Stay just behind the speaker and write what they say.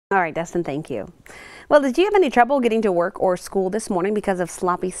All right, Dustin, thank you. Well, did you have any trouble getting to work or school this morning because of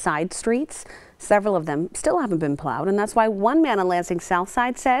sloppy side streets? Several of them still haven't been plowed, and that's why one man on Lansing South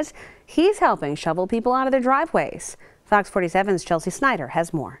Side says he's helping shovel people out of their driveways. Fox 47's Chelsea Snyder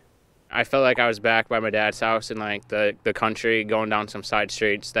has more. I felt like I was back by my dad's house in like the country, going down some side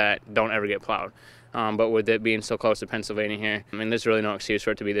streets that don't ever get plowed. But with it being so close to Pennsylvania here, I mean, there's really no excuse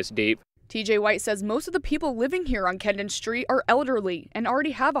for it to be this deep. TJ White says most of the people living here on Kendon Street are elderly and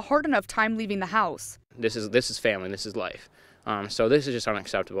already have a hard enough time leaving the house. This is family, this is life. So this is just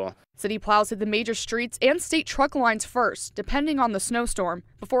unacceptable. City plows hit the major streets and state truck lines first, depending on the snowstorm,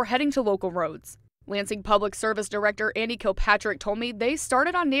 before heading to local roads. Lansing Public Service Director Andy Kilpatrick told me they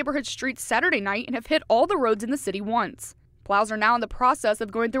started on neighborhood streets Saturday night and have hit all the roads in the city once. Plows are now in the process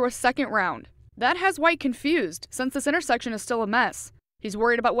of going through a second round. That has White confused, since this intersection is still a mess. He's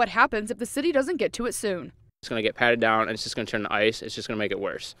worried about what happens if the city doesn't get to it soon. It's going to get patted down and it's just going to turn to ice. It's just going to make it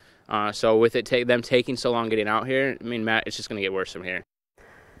worse. So with them taking so long getting out here, I mean, Matt, it's just going to get worse from here.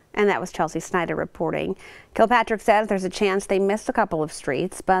 And that was Chelsea Snyder reporting. Kilpatrick says there's a chance they missed a couple of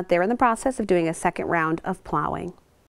streets, but they're in the process of doing a second round of plowing.